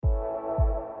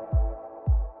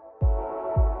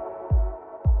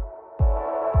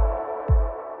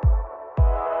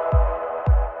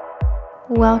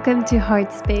Welcome to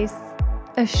Heart Space,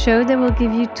 a show that will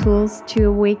give you tools to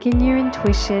awaken your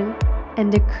intuition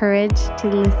and the courage to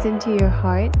listen to your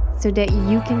heart so that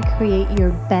you can create your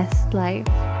best life.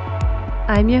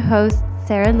 I'm your host,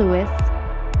 Sarah Lewis,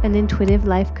 an intuitive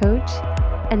life coach,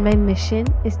 and my mission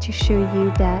is to show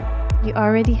you that you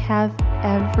already have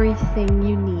everything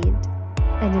you need,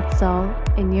 and it's all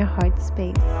in your heart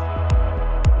space.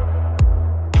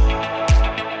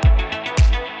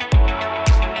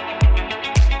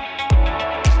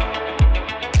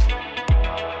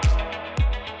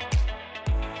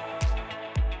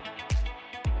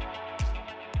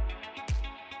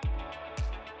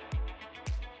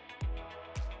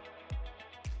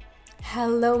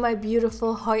 Hello, my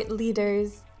beautiful heart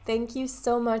leaders. Thank you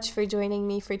so much for joining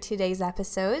me for today's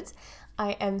episode.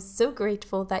 I am so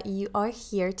grateful that you are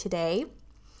here today.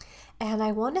 And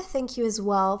I want to thank you as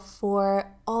well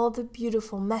for all the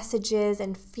beautiful messages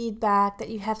and feedback that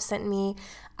you have sent me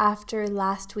after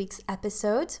last week's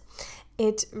episode.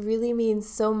 It really means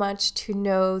so much to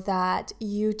know that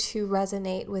you too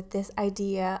resonate with this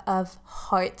idea of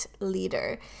heart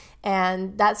leader.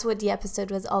 And that's what the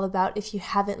episode was all about. If you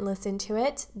haven't listened to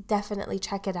it, definitely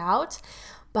check it out.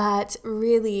 But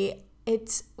really,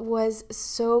 it was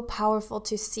so powerful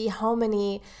to see how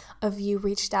many of you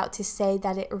reached out to say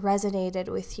that it resonated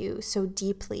with you so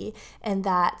deeply and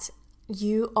that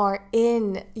you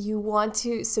want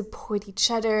to support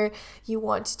each other, you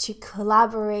want to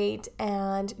collaborate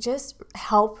and just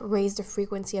help raise the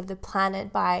frequency of the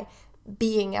planet by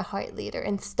being a heart leader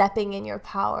and stepping in your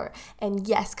power. And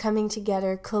yes, coming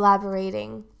together,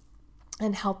 collaborating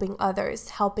and helping others,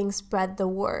 helping spread the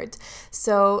word.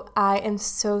 So I am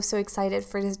so excited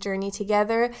for this journey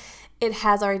together. It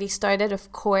has already started,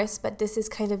 of course, but this is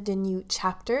kind of the new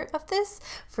chapter of this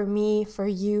for me, for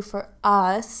you, for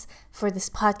us, for this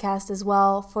podcast as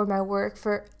well, for my work,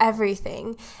 for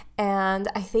everything. And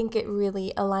I think it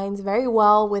really aligns very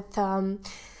well with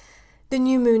the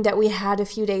new moon that we had a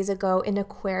few days ago in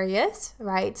Aquarius,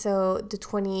 right? So the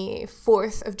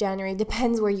 24th of January,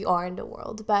 depends where you are in the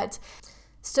world, but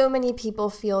so many people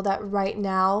feel that right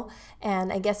now,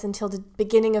 and I guess until the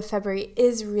beginning of February,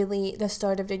 is really the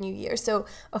start of the new year. So,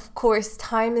 of course,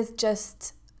 time is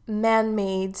just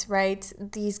man-made, right?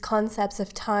 These concepts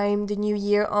of time, the new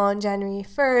year on January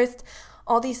 1st,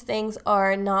 all these things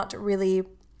are not really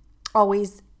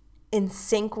always in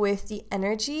sync with the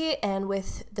energy and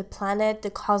with the planet, the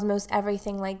cosmos,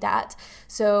 everything like that.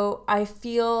 So I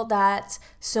feel that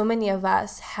so many of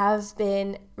us have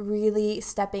been really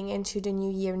stepping into the new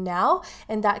year now,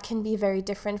 and that can be very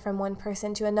different from one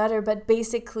person to another. But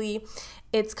basically,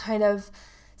 it's kind of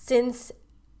since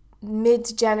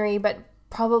mid-January, but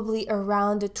probably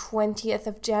around the 20th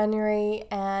of January,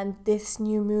 and this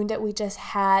new moon that we just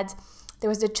had. There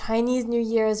was the Chinese New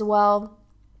Year as well,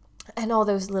 and all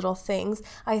those little things.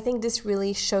 I think this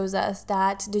really shows us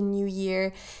that the new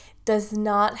year does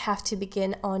not have to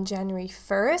begin on January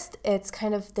 1st. It's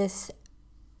kind of this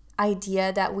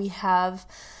idea that we have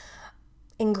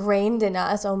ingrained in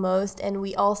us almost, and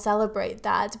we all celebrate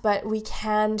that, but we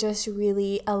can just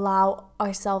really allow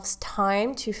ourselves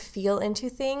time to feel into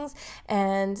things.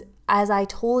 And as I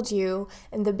told you,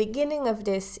 in the beginning of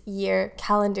this year,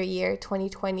 calendar year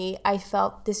 2020, I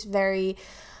felt this very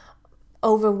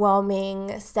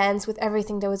overwhelming sense with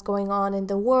everything that was going on in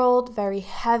the world, very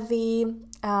heavy,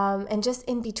 and just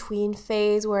in between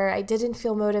phase where I didn't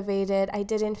feel motivated, I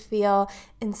didn't feel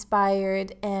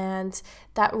inspired, and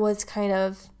that was kind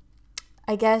of,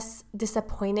 I guess,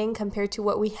 disappointing compared to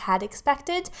what we had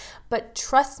expected. But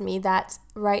trust me that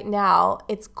right now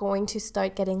it's going to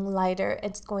start getting lighter.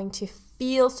 It's going to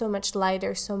feel so much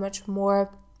lighter, so much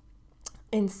more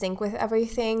in sync with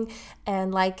everything,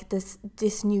 and like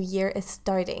this new year is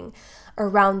starting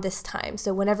around this time.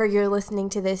 So whenever you're listening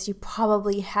to this, you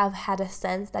probably have had a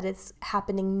sense that it's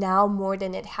happening now more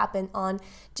than it happened on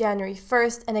January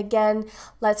 1st. And again,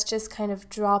 let's just kind of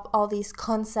drop all these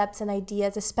concepts and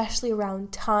ideas, especially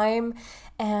around time.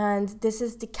 And this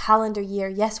is the calendar year.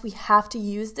 Yes, we have to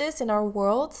use this in our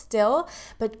world still,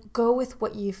 but go with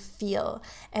what you feel.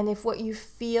 And if what you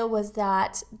feel was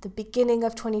that the beginning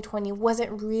of 2020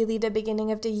 wasn't really the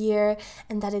beginning of the year,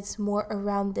 and that it's more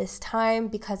around this time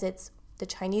because it's the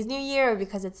Chinese New Year, or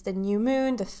because it's the new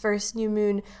moon, the first new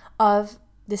moon of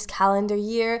this calendar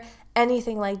year,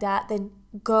 anything like that, then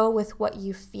go with what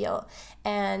you feel.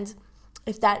 And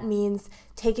if that means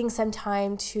taking some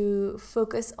time to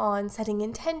focus on setting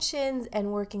intentions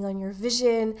and working on your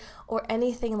vision or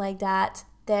anything like that,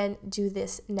 then do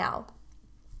this now.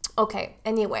 Okay,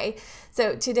 anyway,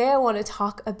 so today I want to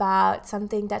talk about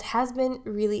something that has been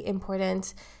really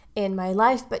important in my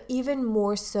life, but even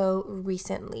more so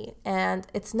recently. And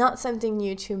it's not something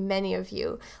new to many of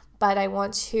you, but I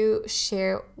want to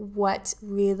share what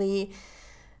really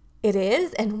it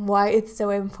is and why it's so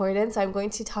important. So I'm going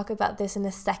to talk about this in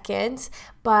a second,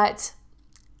 but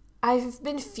I've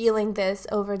been feeling this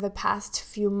over the past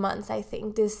few months. I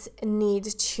think this need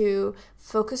to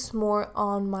focus more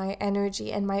on my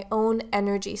energy and my own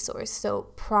energy source.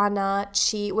 So prana,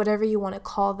 chi, whatever you want to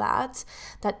call that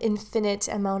infinite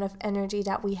amount of energy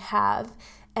that we have,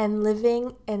 and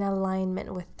living in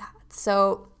alignment with that.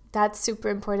 So that's super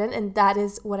important, and that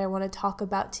is what I want to talk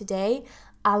about today,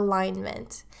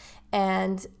 alignment.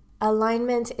 And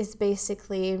alignment is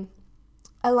basically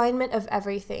alignment of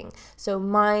everything. So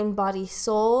mind, body,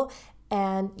 soul,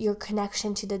 and your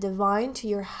connection to the divine, to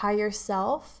your higher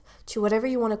self, to whatever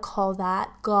you want to call that,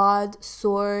 God,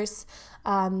 source,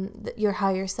 your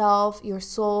higher self, your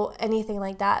soul, anything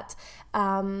like that.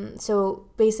 So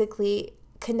basically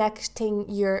connecting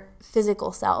your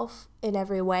physical self in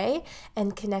every way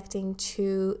and connecting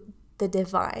to the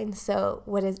divine, so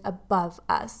what is above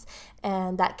us.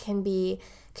 And that can be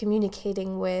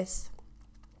communicating with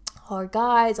our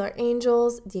guides, our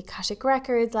angels, the Akashic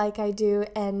records like I do,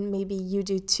 and maybe you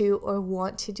do too or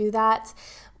want to do that.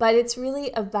 But it's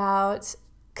really about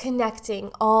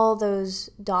connecting all those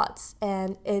dots,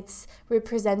 and it's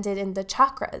represented in the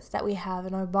chakras that we have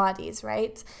in our bodies,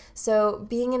 right? So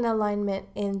being in alignment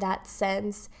in that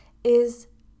sense is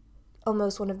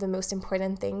almost one of the most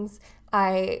important things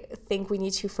I think we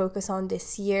need to focus on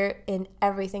this year in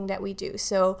everything that we do.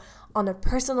 So on a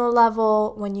personal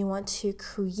level, when you want to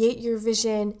create your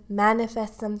vision,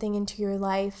 manifest something into your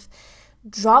life,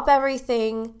 drop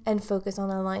everything and focus on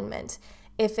alignment.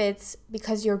 If it's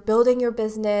because you're building your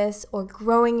business or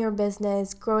growing your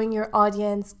business, growing your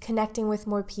audience, connecting with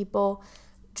more people,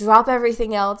 drop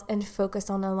everything else and focus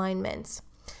on alignment.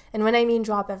 And when I mean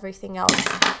drop everything else,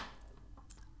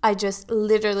 I just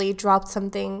literally dropped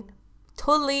something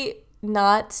totally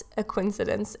not a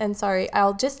coincidence. And sorry,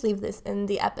 I'll just leave this in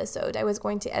the episode. I was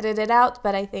going to edit it out,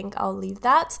 but I think I'll leave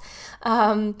that.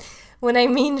 When I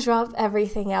mean drop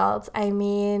everything else, I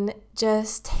mean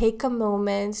just take a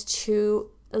moment to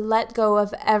let go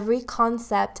of every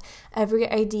concept, every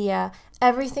idea,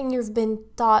 everything you've been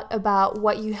taught about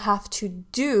what you have to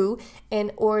do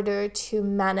in order to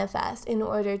manifest, in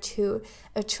order to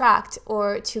attract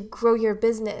or to grow your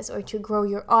business or to grow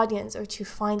your audience or to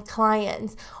find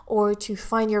clients or to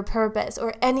find your purpose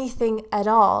or anything at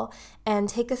all. And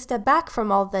take a step back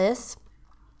from all this.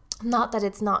 Not that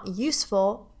it's not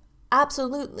useful,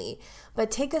 absolutely, but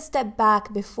take a step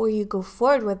back before you go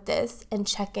forward with this and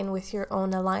check in with your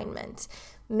own alignment.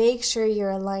 Make sure your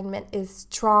alignment is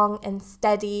strong and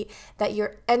steady, that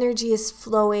your energy is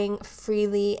flowing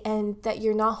freely, and that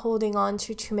you're not holding on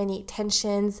to too many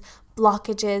tensions,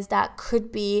 blockages that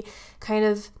could be kind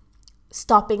of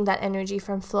stopping that energy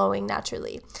from flowing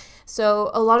naturally.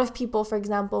 So a lot of people, for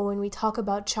example, when we talk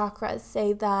about chakras,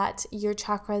 say that your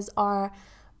chakras are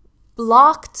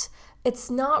blocked.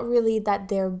 It's not really that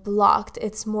they're blocked.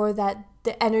 It's more that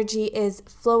the energy is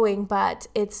flowing, but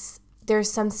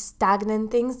there's some stagnant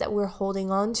things that we're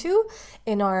holding on to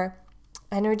in our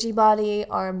energy body,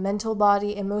 our mental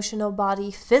body, emotional body,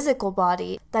 physical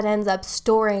body, that ends up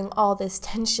storing all this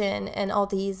tension and all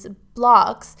these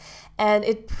blocks, and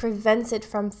it prevents it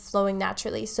from flowing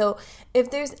naturally. So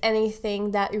if there's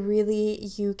anything that really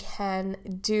you can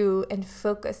do and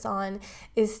focus on,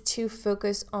 is to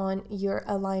focus on your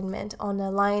alignment, on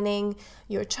aligning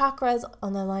your chakras,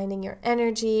 on aligning your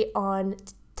energy, on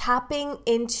tapping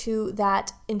into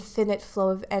that infinite flow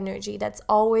of energy that's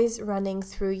always running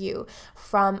through you,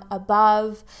 from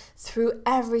above, through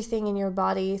everything in your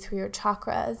body, through your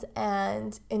chakras,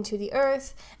 and into the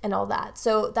earth and all that.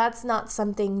 So that's not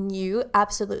something new,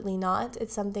 absolutely not.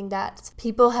 It's something that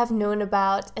people have known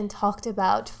about and talked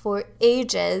about for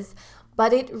ages,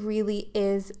 but it really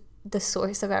is the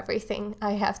source of everything,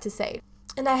 I have to say.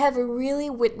 And I have really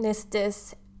witnessed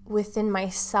this within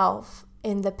myself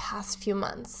in the past few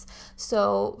months.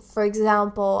 So, for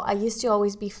example, I used to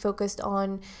always be focused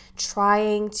on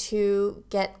trying to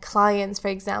get clients, for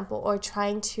example, or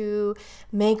trying to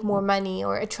make more money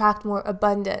or attract more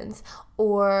abundance,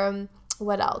 or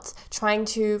what else? Trying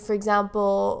to, for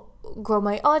example, grow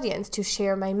my audience, to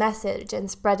share my message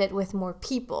and spread it with more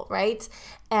people, right?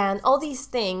 And all these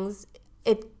things,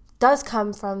 it does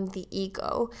come from the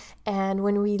ego. And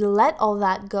when we let all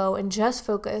that go and just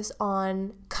focus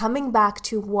on coming back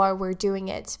to why we're doing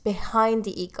it, behind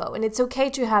the ego, and it's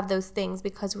okay to have those things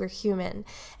because we're human,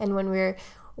 and when we're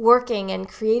working and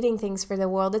creating things for the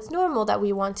world, it's normal that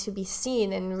we want to be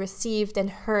seen and received and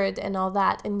heard and all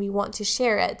that, and we want to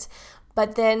share it.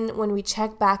 But then when we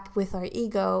check back with our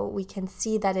ego, we can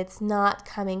see that it's not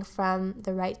coming from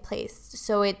the right place.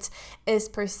 So it is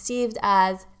perceived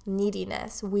as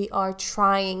neediness. We are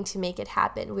trying to make it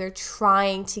happen. We're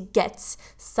trying to get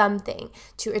something,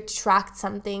 to attract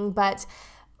something, but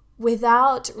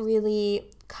without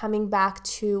really coming back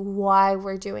to why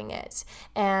we're doing it.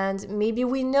 And maybe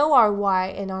we know our why,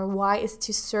 and our why is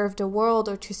to serve the world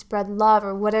or to spread love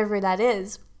or whatever that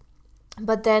is.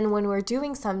 But then when we're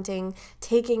doing something,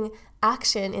 taking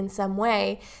action in some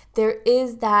way, there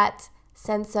is that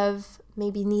sense of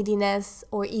maybe neediness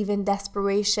or even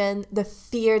desperation, the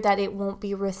fear that it won't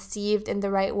be received in the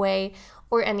right way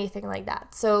or anything like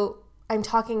that. So I'm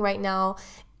talking right now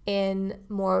in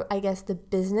more, I guess, the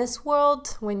business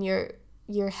world. When you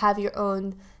have your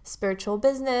own spiritual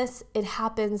business, it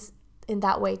happens in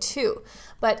that way too.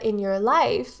 But in your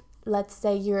life, let's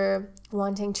say you're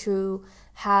wanting to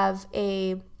have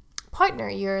a partner,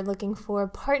 you're looking for a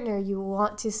partner, you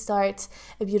want to start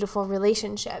a beautiful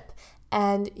relationship,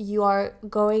 and you are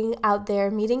going out there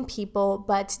meeting people,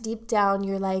 but deep down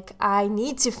you're like, I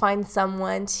need to find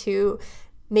someone to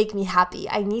make me happy.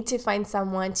 I need to find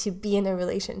someone to be in a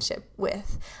relationship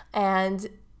with. And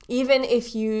even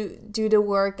if you do the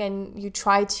work and you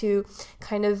try to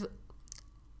kind of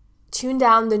tune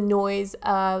down the noise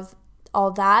of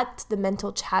all that, the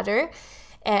mental chatter,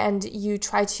 and you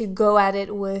try to go at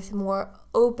it with more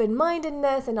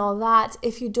open-mindedness and all that,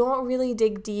 if you don't really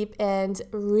dig deep and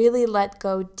really let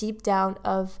go deep down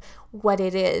of what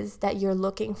it is that you're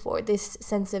looking for, this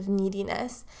sense of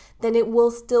neediness, then it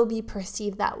will still be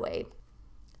perceived that way.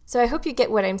 So I hope you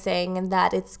get what I'm saying and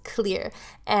that it's clear.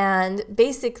 And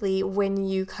basically, when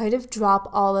you kind of drop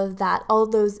all of that, all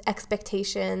those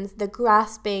expectations, the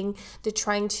grasping, the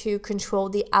trying to control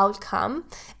the outcome,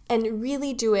 and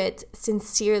really do it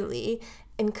sincerely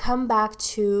and come back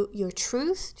to your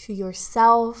truth, to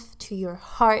yourself, to your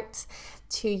heart,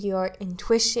 to your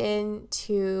intuition,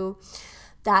 to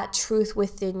that truth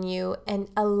within you, and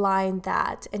align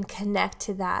that and connect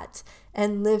to that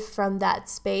and live from that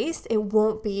space, it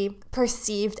won't be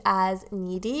perceived as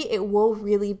needy. It will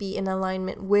really be in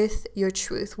alignment with your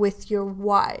truth, with your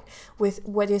why, with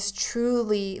what is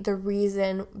truly the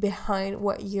reason behind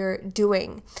what you're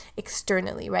doing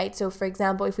externally, right? So for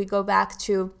example, if we go back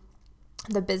to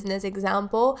the business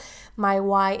example, my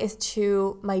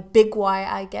big why,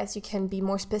 I guess you can be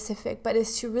more specific, but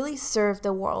is to really serve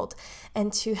the world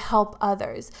and to help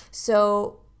others.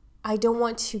 So I don't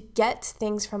want to get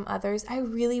things from others. I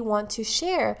really want to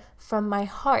share from my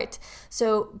heart.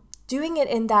 So doing it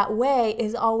in that way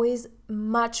is always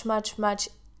much, much, much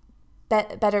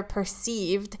better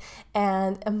perceived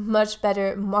and a much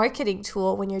better marketing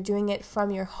tool when you're doing it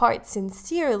from your heart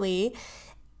sincerely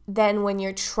than when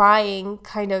you're trying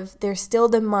there's still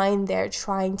the mind there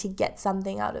trying to get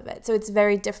something out of it. So it's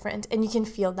very different, and you can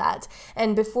feel that.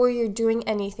 And before you're doing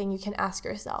anything, you can ask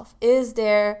yourself, is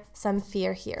there some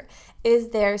fear here?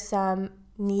 Is there some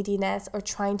neediness or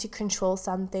trying to control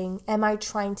something? Am I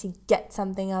trying to get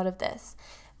something out of this?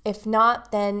 If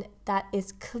not, then that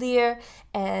is clear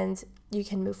and you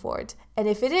can move forward. And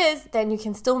if it is, then you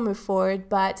can still move forward,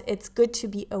 but it's good to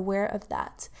be aware of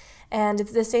that. And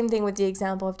it's the same thing with the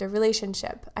example of the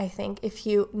relationship. I think if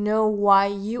you know why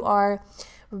you are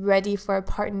ready for a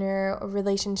partner or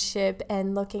relationship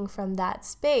and looking from that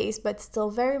space, but still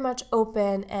very much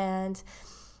open and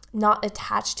not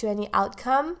attached to any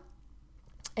outcome,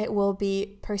 it will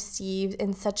be perceived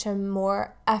in such a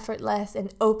more effortless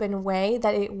and open way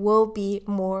that it will be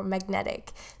more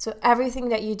magnetic. So everything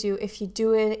that you do, if you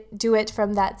do it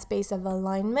from that space of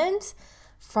alignment,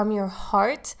 from your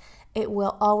heart, it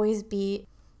will always be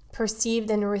perceived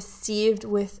and received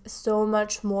with so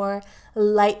much more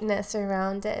lightness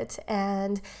around it.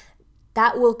 And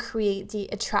that will create the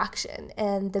attraction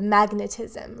and the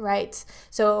magnetism, right?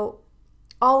 So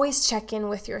always check in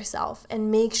with yourself and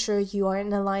make sure you are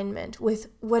in alignment with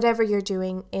whatever you're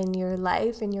doing in your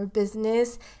life, in your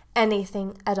business,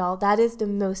 anything at all. That is the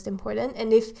most important.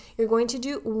 And if you're going to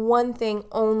do one thing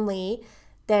only,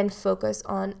 then focus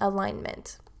on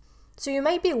alignment. So you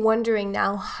might be wondering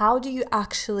now, how do you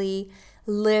actually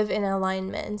live in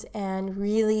alignment and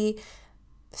really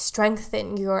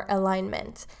strengthen your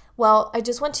alignment? Well, I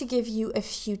just want to give you a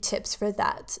few tips for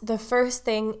that. The first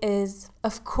thing is,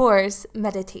 of course,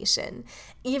 meditation.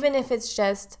 Even if it's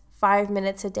just 5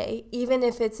 minutes a day, even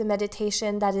if it's a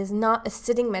meditation that is not a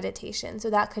sitting meditation. So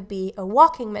that could be a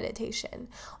walking meditation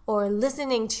or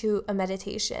listening to a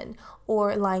meditation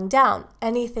or lying down,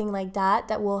 anything like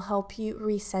that will help you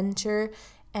recenter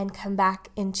and come back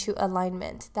into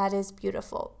alignment. That is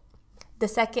beautiful. The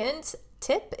second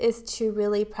tip is to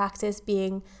really practice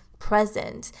being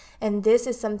present. And this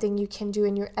is something you can do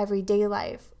in your everyday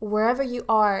life. Wherever you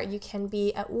are, you can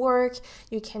be at work,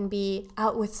 you can be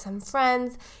out with some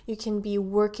friends, you can be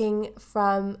working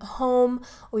from home,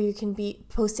 or you can be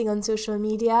posting on social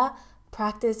media.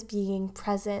 Practice being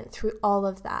present through all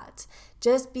of that.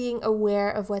 Just being aware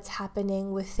of what's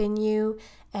happening within you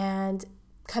and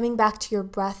coming back to your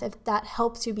breath. If that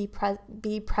helps you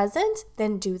be present,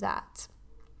 then do that.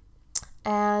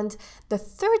 And the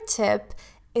third tip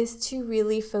is to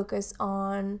really focus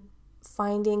on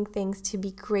finding things to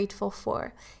be grateful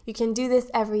for. You can do this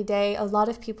every day. A lot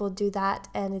of people do that,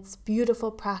 and it's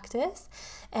beautiful practice.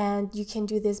 And you can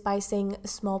do this by saying a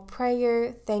small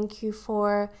prayer. Thank you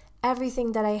for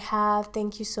everything that I have.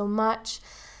 Thank you so much.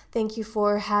 Thank you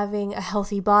for having a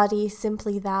healthy body.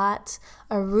 Simply that.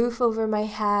 A roof over my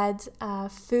head,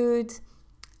 food,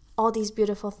 all these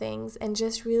beautiful things, and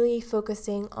just really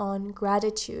focusing on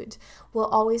gratitude will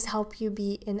always help you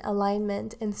be in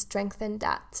alignment and strengthen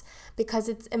that, because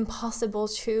it's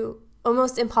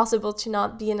almost impossible to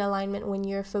not be in alignment when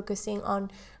you're focusing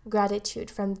on gratitude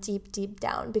from deep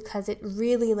down, because it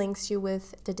really links you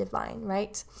with the divine,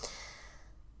 right?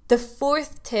 The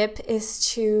fourth tip is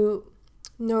to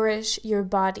nourish your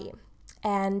body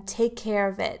and take care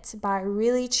of it by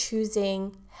really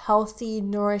choosing healthy,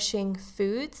 nourishing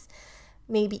foods,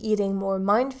 maybe eating more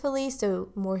mindfully, so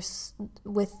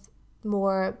with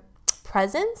more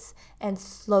presence and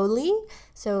slowly,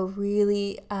 so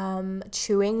really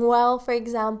chewing well, for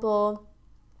example,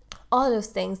 all those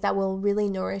things that will really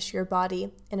nourish your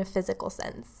body in a physical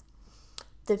sense.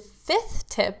 The fifth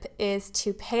tip is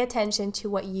to pay attention to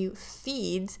what you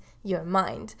feed your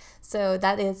mind. So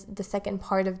that is the second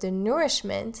part of the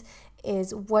nourishment,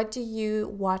 is what do you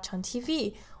watch on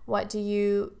TV?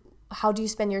 How do you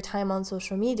spend your time on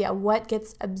social media? What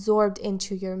gets absorbed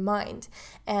into your mind?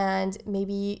 And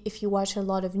maybe if you watch a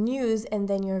lot of news and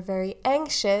then you're very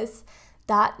anxious,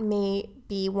 that may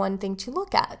be one thing to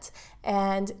look at,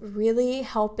 and really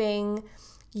helping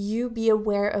you be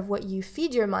aware of what you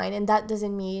feed your mind. And that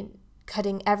doesn't mean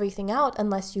cutting everything out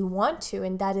unless you want to,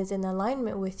 and that is in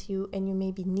alignment with you, and you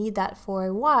maybe need that for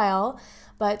a while,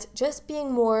 but just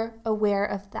being more aware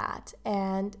of that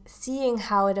and seeing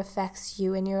how it affects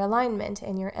you and your alignment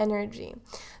and your energy.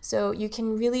 So you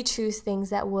can really choose things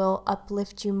that will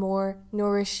uplift you more,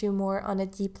 nourish you more on a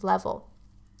deep level.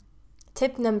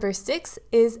 Tip number 6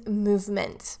 is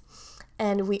movement.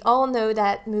 And we all know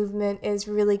that movement is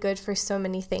really good for so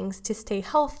many things, to stay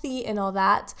healthy and all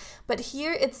that. But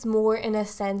here it's more in a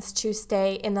sense to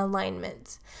stay in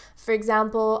alignment. For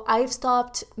example, I've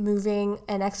stopped moving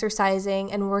and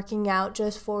exercising and working out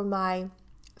just for my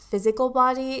physical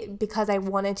body because I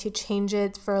wanted to change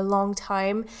it for a long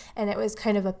time, and I was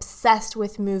kind of obsessed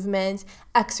with movement,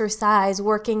 exercise,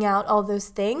 working out, all those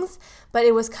things. But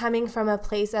it was coming from a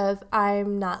place of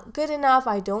I'm not good enough,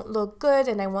 I don't look good,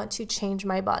 and I want to change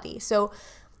my body. So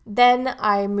then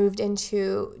I moved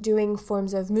into doing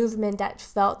forms of movement that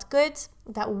felt good,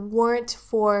 that weren't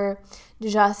for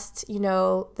just,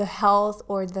 the health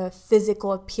or the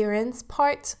physical appearance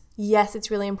part. Yes, it's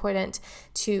really important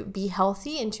to be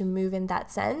healthy and to move in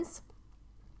that sense.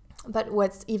 But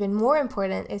what's even more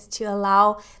important is to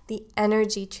allow the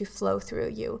energy to flow through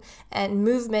you. And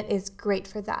movement is great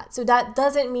for that. So that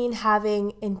doesn't mean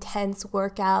having intense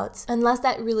workouts unless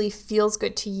that really feels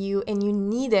good to you and you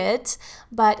need it.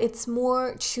 But it's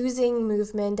more choosing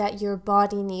movement that your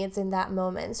body needs in that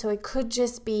moment. So it could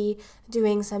just be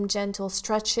doing some gentle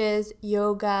stretches,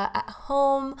 yoga at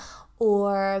home,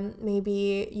 or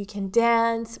maybe you can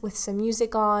dance with some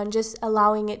music on, just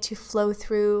allowing it to flow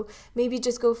through. Maybe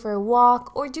just go for a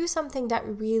walk or do something that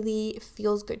really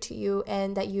feels good to you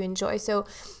and that you enjoy. So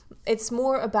it's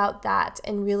more about that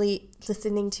and really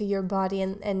listening to your body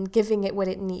and giving it what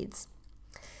it needs.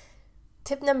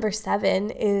 Tip number 7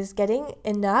 is getting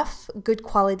enough good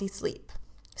quality sleep.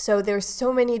 So there's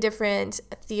so many different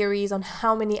theories on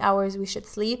how many hours we should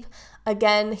sleep.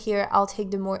 Again, here I'll take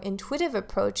the more intuitive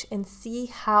approach and see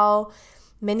how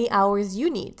many hours you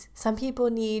need. Some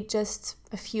people need just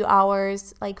a few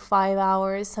hours, like 5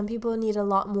 hours. Some people need a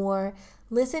lot more.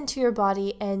 Listen to your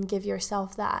body and give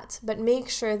yourself that. But make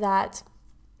sure that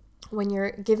when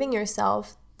you're giving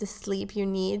yourself the sleep you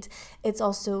need, it's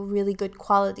also really good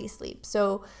quality sleep.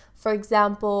 So, for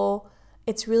example,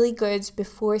 it's really good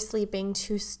before sleeping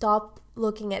to stop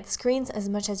looking at screens as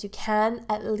much as you can,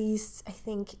 at least I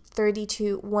think 30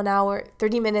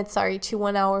 minutes to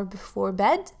 1 hour before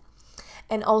bed.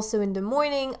 And also in the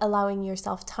morning, allowing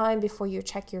yourself time before you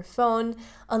check your phone,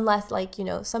 unless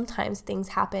sometimes things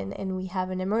happen and we have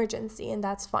an emergency, and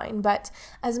that's fine. But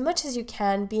as much as you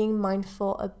can, being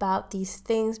mindful about these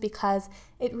things, because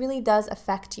it really does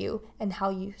affect you and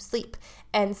how you sleep.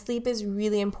 And sleep is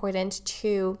really important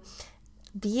to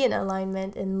be in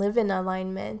alignment and live in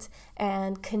alignment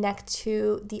and connect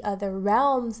to the other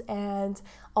realms, and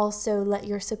also let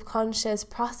your subconscious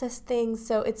process things.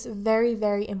 So it's very,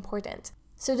 very important.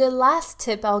 So the last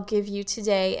tip I'll give you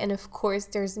today, and of course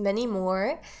there's many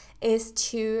more, is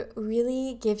to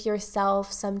really give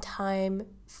yourself some time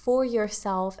for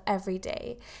yourself every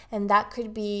day. And that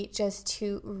could be just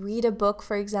to read a book,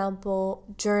 for example,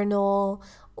 journal,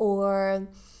 or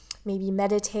maybe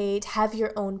meditate, have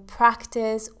your own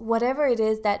practice, whatever it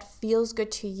is that feels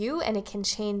good to you, and it can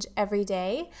change every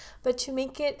day. But to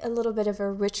make it a little bit of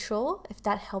a ritual, if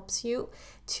that helps you,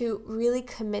 to really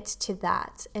commit to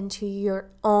that and to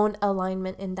your own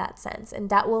alignment in that sense.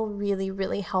 And that will really,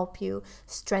 really help you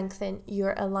strengthen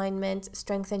your alignment,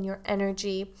 strengthen your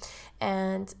energy,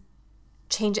 and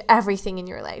change everything in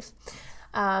your life.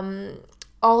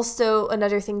 Also,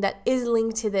 another thing that is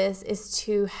linked to this is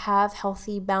to have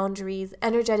healthy boundaries,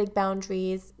 energetic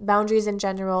boundaries, boundaries in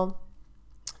general,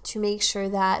 to make sure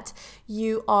that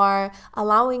you are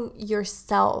allowing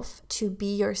yourself to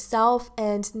be yourself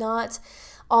and not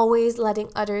always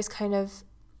letting others kind of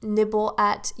nibble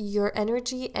at your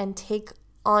energy and take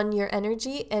on your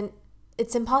energy. And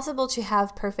it's impossible to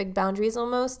have perfect boundaries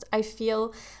almost, I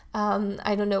feel.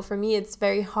 I don't know, for me it's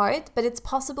very hard, but it's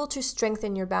possible to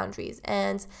strengthen your boundaries.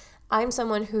 And I'm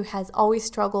someone who has always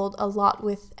struggled a lot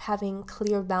with having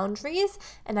clear boundaries,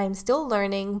 and I'm still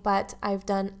learning, but I've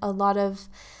done a lot of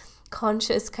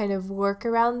conscious kind of work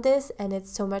around this, and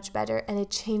it's so much better, and it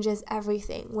changes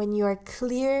everything. When you are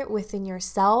clear within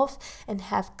yourself and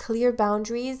have clear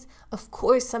boundaries, of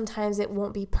course sometimes it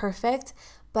won't be perfect,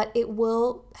 but it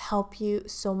will help you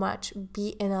so much be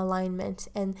in alignment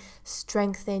and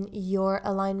strengthen your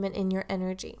alignment in your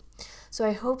energy. So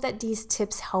I hope that these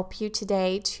tips help you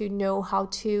today to know how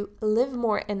to live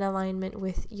more in alignment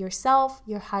with yourself,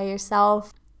 your higher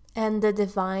self, and the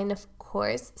divine, of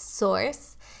course,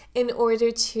 source, in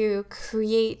order to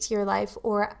create your life,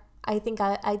 or I think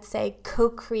I'd say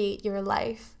co-create your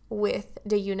life with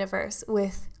the universe,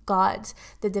 with God,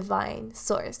 the divine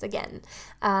source again.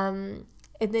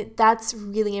 That's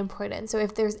really important. So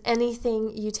if there's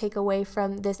anything you take away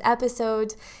from this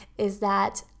episode, is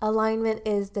that alignment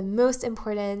is the most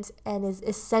important and is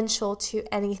essential to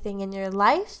anything in your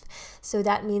life. So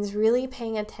that means really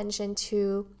paying attention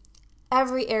to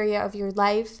every area of your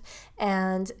life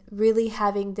and really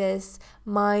having this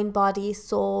mind, body,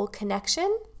 soul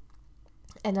connection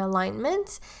and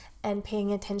alignment, and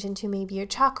paying attention to maybe your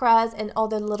chakras and all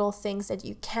the little things that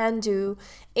you can do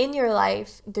in your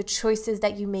life, the choices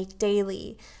that you make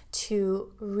daily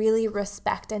to really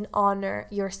respect and honor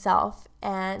yourself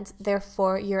and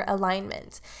therefore your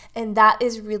alignment. And that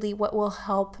is really what will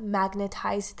help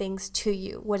magnetize things to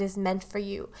you, what is meant for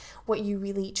you, what you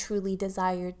really truly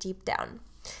desire deep down.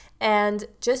 And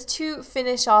just to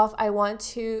finish off, I want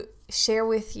to share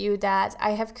with you that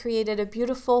I have created a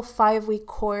beautiful 5-week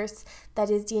course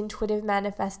that is the Intuitive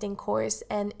Manifesting course.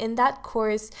 And in that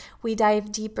course, we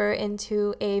dive deeper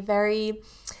into a very,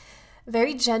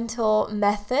 very gentle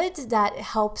method that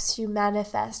helps you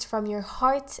manifest from your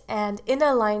heart and in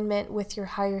alignment with your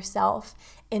higher self,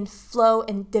 in flow,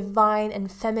 in divine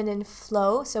and feminine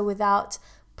flow. So without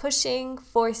pushing,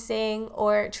 forcing,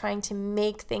 or trying to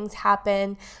make things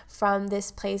happen from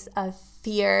this place of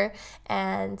fear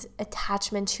and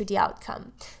attachment to the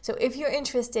outcome. So if you're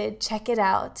interested, check it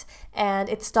out. And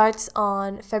it starts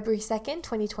on February 2nd,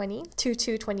 2020,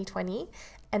 2/2/2020.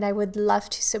 And I would love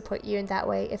to support you in that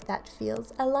way if that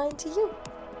feels aligned to you.